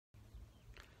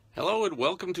Hello and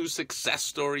welcome to Success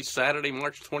Stories, Saturday,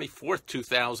 March 24th,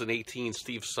 2018.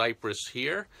 Steve Sipress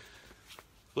here.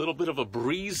 A little bit of a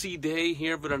breezy day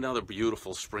here, but another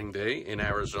beautiful spring day in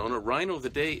Arizona. Rhino of the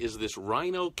day is this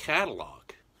Rhino catalog.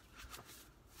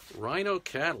 Rhino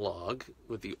catalog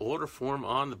with the order form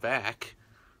on the back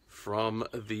from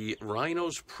the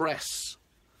Rhino's Press,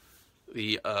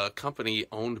 the company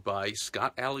owned by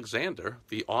Scott Alexander,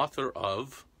 the author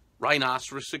of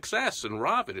Rhinoceros Success. And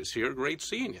Robin is here. Great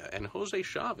seeing you. And Jose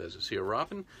Chavez is here.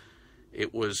 Robin,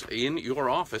 it was in your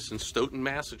office in Stoughton,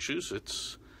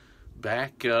 Massachusetts,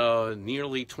 back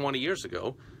nearly 20 years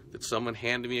ago, that someone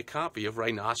handed me a copy of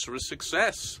Rhinoceros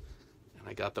Success. And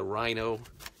I got the Rhino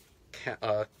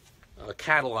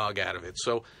catalog out of it.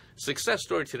 So, success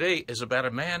story today is about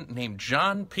a man named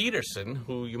John Peterson,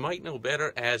 who you might know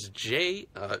better as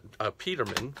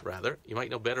Peterman, rather. You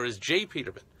might know better as J.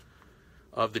 Peterman,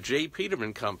 of the J.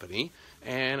 Peterman Company,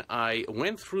 and I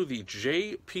went through the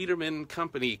J. Peterman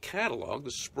Company catalog,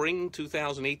 the spring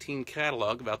 2018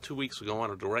 catalog, about 2 weeks ago on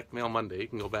a direct mail Monday. You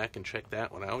can go back and check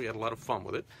that one out. We had a lot of fun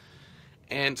with it.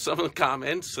 And some of the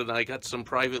comments, and I got some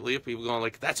privately of people going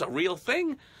like, that's a real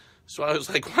thing? So I was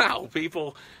like, wow,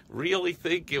 people really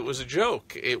think it was a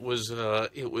joke. It was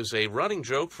a running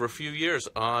joke for a few years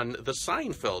on the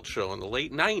Seinfeld show in the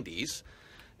late 90s.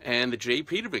 And the J.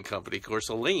 Peterman Company, of course,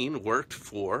 Elaine worked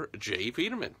for J.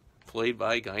 Peterman, played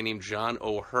by a guy named John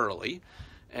O'Hurley.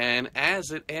 And as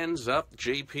it ends up,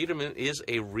 J. Peterman is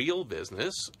a real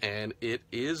business, and it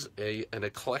is an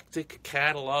eclectic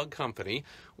catalog company,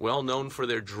 well known for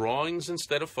their drawings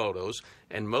instead of photos,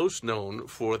 and most known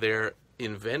for their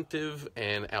inventive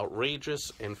and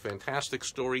outrageous and fantastic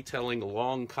storytelling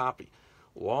long copy.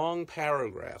 Long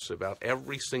paragraphs about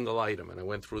every single item, and I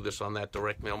went through this on that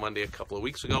Direct Mail Monday a couple of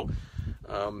weeks ago,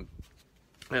 and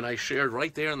I shared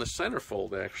right there in the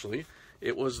centerfold, actually,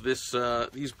 it was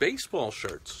these baseball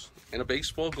shirts, and a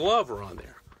baseball glove are on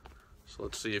there. So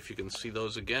let's see if you can see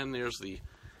those again. There's the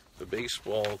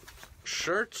baseball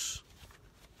shirts,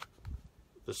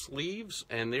 the sleeves,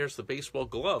 and there's the baseball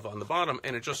glove on the bottom,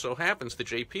 and it just so happens that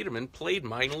J. Peterman played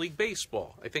minor league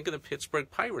baseball, I think in the Pittsburgh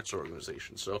Pirates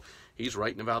organization. So he's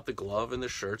writing about the glove and the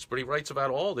shirts, but he writes about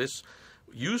all this.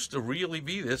 Used to really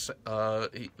be this,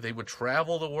 they would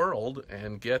travel the world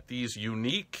and get these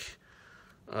unique,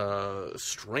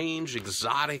 strange,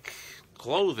 exotic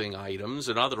clothing items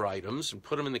and other items and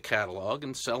put them in the catalog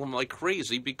and sell them like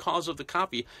crazy. Because of the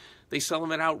copy, they sell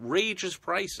them at outrageous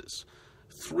prices.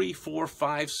 3, 4,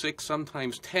 5, 6,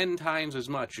 sometimes 10 times as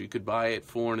much you could buy it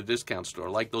for in a discount store,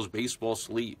 like those baseball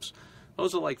sleeves.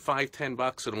 Those are like $5,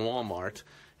 $10 in Walmart,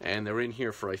 and they're in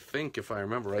here for, I think, if I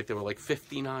remember right, they were like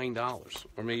 $59,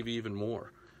 or maybe even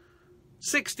more.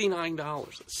 $69.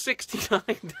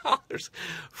 $69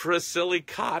 for a silly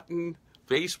cotton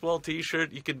baseball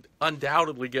t-shirt you could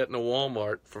undoubtedly get in a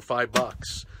Walmart for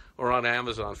 $5. Or on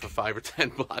Amazon for $5 or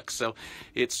 $10. So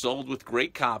it's sold with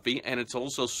great copy, and it's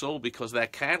also sold because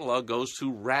that catalog goes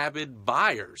to rabid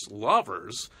buyers,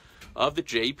 lovers of the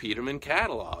J. Peterman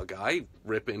catalog. I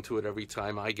rip into it every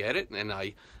time I get it, and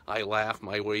I laugh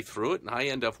my way through it, and I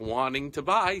end up wanting to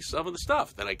buy some of the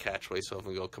stuff. Then I catch myself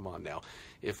and go, come on now.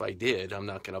 If I did, I'm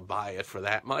not going to buy it for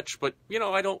that much. But, you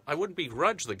know, I wouldn't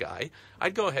begrudge the guy.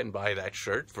 I'd go ahead and buy that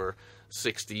shirt for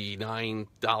 $69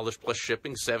 plus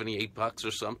shipping, $78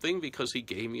 or something, because he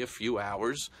gave me a few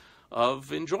hours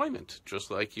of enjoyment.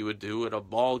 Just like you would do at a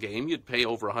ball game. You'd pay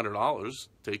over $100,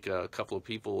 take a couple of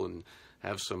people and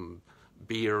have some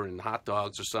beer and hot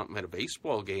dogs or something at a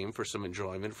baseball game for some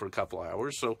enjoyment for a couple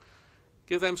hours. So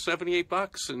give them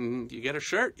 $78 and you get a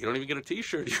shirt. You don't even get a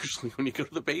t-shirt usually when you go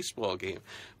to the baseball game.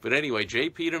 But anyway, J.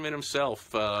 Peterman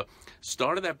himself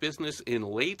started that business in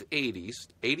late 80s,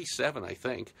 87 I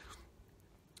think,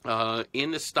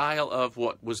 in the style of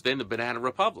what was then the Banana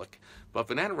Republic. But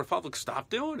Banana Republic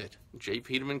stopped doing it. J.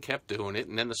 Peterman kept doing it,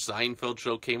 and then the Seinfeld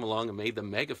show came along and made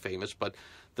them mega famous. But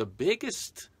the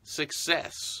biggest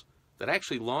success that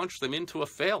actually launched them into a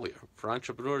failure, for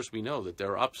entrepreneurs we know that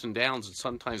there are ups and downs, and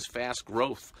sometimes fast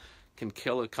growth can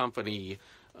kill a company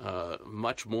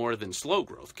much more than slow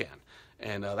growth can.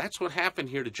 And that's what happened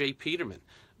here to J. Peterman.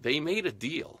 They made a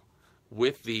deal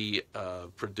with the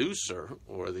producer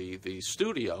or the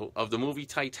studio of the movie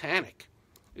Titanic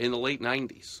in the late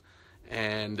 90s.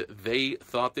 And they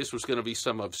thought this was going to be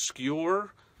some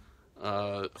obscure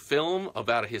film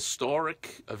about a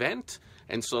historic event.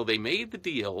 And so they made the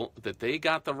deal that they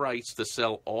got the rights to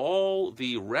sell all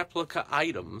the replica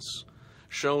items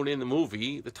shown in the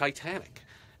movie, the Titanic.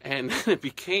 And it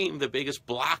became the biggest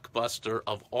blockbuster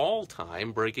of all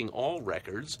time, breaking all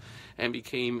records, and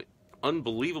became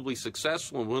unbelievably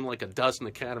successful and won like a dozen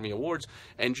Academy Awards.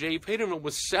 And J. Peterman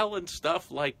was selling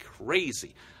stuff like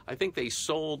crazy. I think they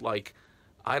sold like,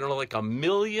 I don't know, like 1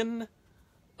 million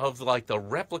of like the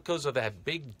replicas of that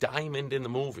big diamond in the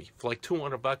movie for like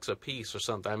 $200 a piece or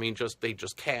something. I mean, they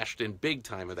just cashed in big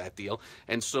time of that deal.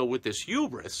 And so with this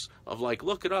hubris of like,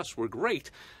 look at us, we're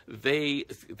great, they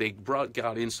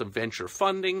got in some venture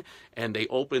funding, and they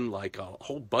opened like a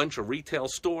whole bunch of retail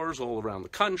stores all around the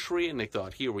country, and they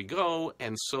thought, here we go.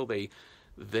 And so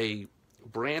they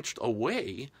branched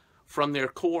away from their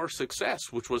core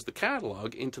success, which was the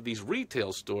catalog, into these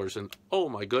retail stores. And oh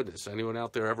my goodness, anyone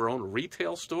out there ever own a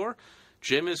retail store?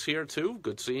 Jim is here too.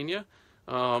 Good seeing you.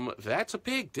 That's a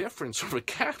big difference from a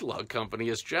catalog company.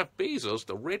 As Jeff Bezos,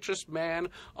 the richest man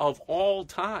of all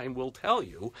time, will tell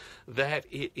you that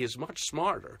it is much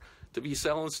smarter to be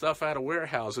selling stuff out of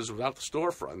warehouses without the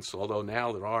storefronts, although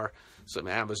now there are some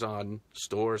Amazon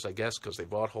stores, I guess, because they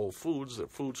bought Whole Foods, they're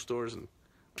food stores, and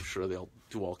I'm sure they'll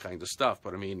do all kinds of stuff.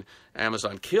 But I mean,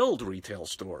 Amazon killed retail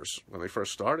stores when they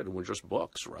first started and were just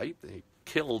books, right? They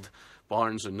killed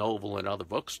Barnes and Noble and other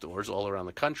bookstores all around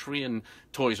the country, and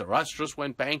Toys R Us just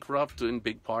went bankrupt in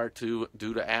big part due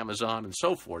to Amazon and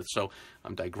so forth. So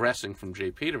I'm digressing from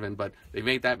J. Peterman, but they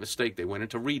made that mistake. They went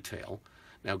into retail.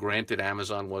 Now, granted,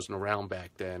 Amazon wasn't around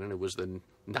back then, and it was the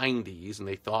 90s, and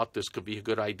they thought this could be a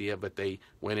good idea, but they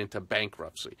went into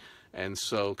bankruptcy. And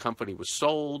so company was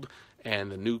sold,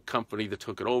 and the new company that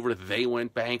took it over, they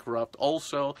went bankrupt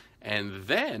also. And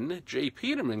then J.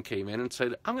 Peterman came in and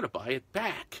said, I'm going to buy it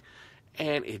back.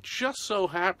 And it just so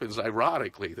happens,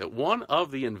 ironically, that one of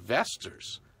the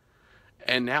investors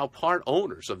and now part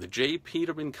owners of the J.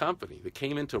 Peterman Company that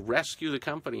came in to rescue the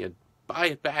company and buy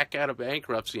it back out of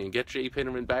bankruptcy and get J.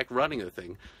 Peterman back running the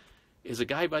thing is a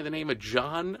guy by the name of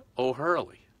John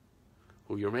O'Hurley,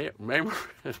 who you may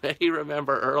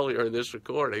remember earlier in this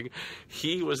recording.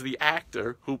 He was the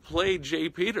actor who played J.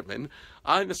 Peterman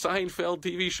on the Seinfeld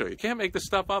TV show. You can't make this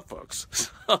stuff up, folks.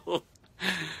 So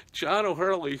John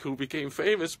O'Hurley, who became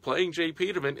famous playing J.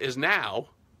 Peterman, is now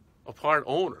a part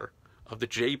owner of the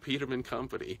J. Peterman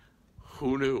Company.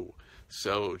 Who knew?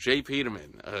 So J.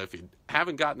 Peterman, if you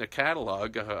haven't gotten a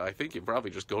catalog, I think you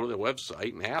probably just go to their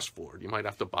website and ask for it. You might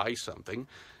have to buy something,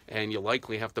 and you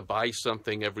likely have to buy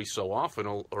something every so often,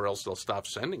 or else they'll stop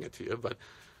sending it to you. But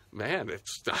man,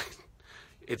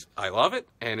 I love it.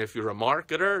 And if you're a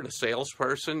marketer and a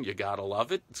salesperson, you gotta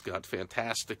love it. It's got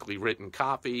fantastically written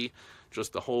copy,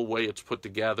 just the whole way it's put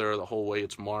together, the whole way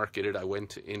it's marketed. I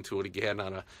went into it again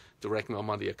on a Direct Mail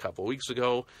Monday a couple weeks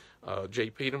ago. J.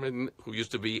 Peterman, who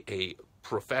used to be a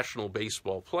professional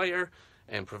baseball player,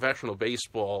 and professional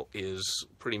baseball is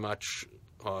pretty much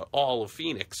all of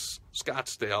Phoenix,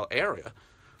 Scottsdale area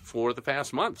for the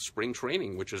past month, spring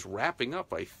training, which is wrapping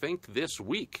up, I think, this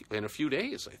week, in a few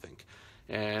days, I think.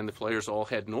 And the players all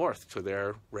head north to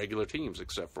their regular teams,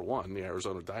 except for one, the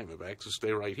Arizona Diamondbacks, who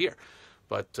stay right here.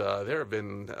 But there have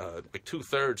been like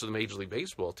 2/3 of the Major League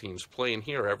Baseball teams playing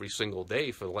here every single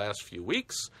day for the last few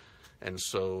weeks. And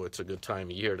so it's a good time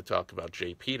of year to talk about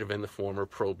J. Peterman, the former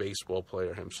pro baseball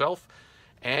player himself,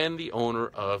 and the owner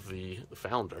of the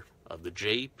founder of the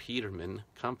J. Peterman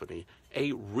Company,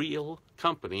 a real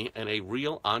company and a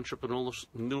real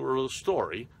entrepreneurial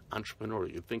story. Entrepreneur,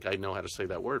 you'd think I know how to say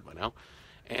that word by now.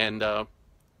 And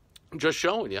just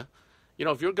showing you,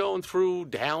 if you're going through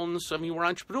downs, I mean, we're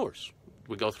entrepreneurs.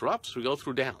 We go through ups, we go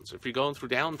through downs. If you're going through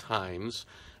down times,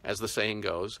 as the saying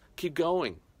goes, keep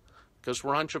going, because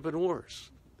we're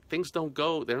entrepreneurs. Things don't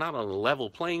go, they're not on a level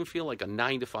playing field like a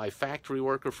 9-to-5 factory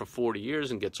worker for 40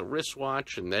 years and gets a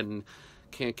wristwatch and then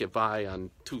can't get by on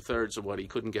 2/3 of what he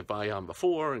couldn't get by on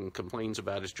before and complains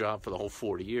about his job for the whole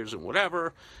 40 years and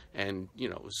whatever, and,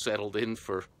 settled in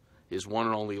for his one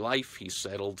and only life. He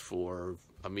settled for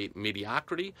a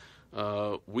mediocrity.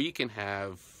 We can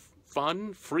have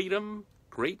fun, freedom,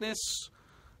 greatness,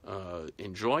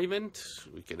 enjoyment.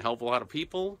 We can help a lot of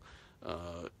people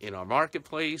in our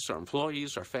marketplace, our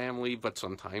employees, our family, but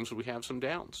sometimes we have some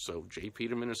downs. So J.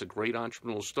 Peterman is a great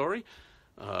entrepreneurial story.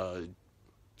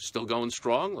 Still going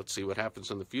strong. Let's see what happens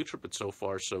in the future, but so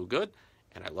far so good.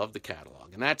 And I love the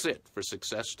catalog. And that's it for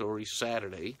Success Stories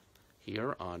Saturday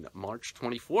here on March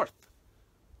 24th,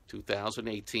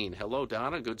 2018. Hello,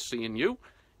 Donna. Good seeing you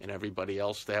and everybody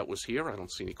else that was here. I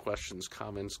don't see any questions,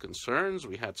 comments, concerns.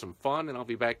 We had some fun, and I'll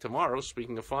be back tomorrow,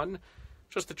 speaking of fun,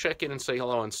 just to check in and say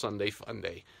hello on Sunday Fun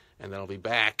Day. And then I'll be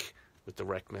back with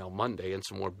Direct Mail Monday and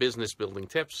some more business building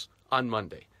tips on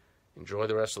Monday. Enjoy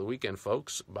the rest of the weekend,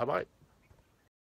 folks. Bye-bye.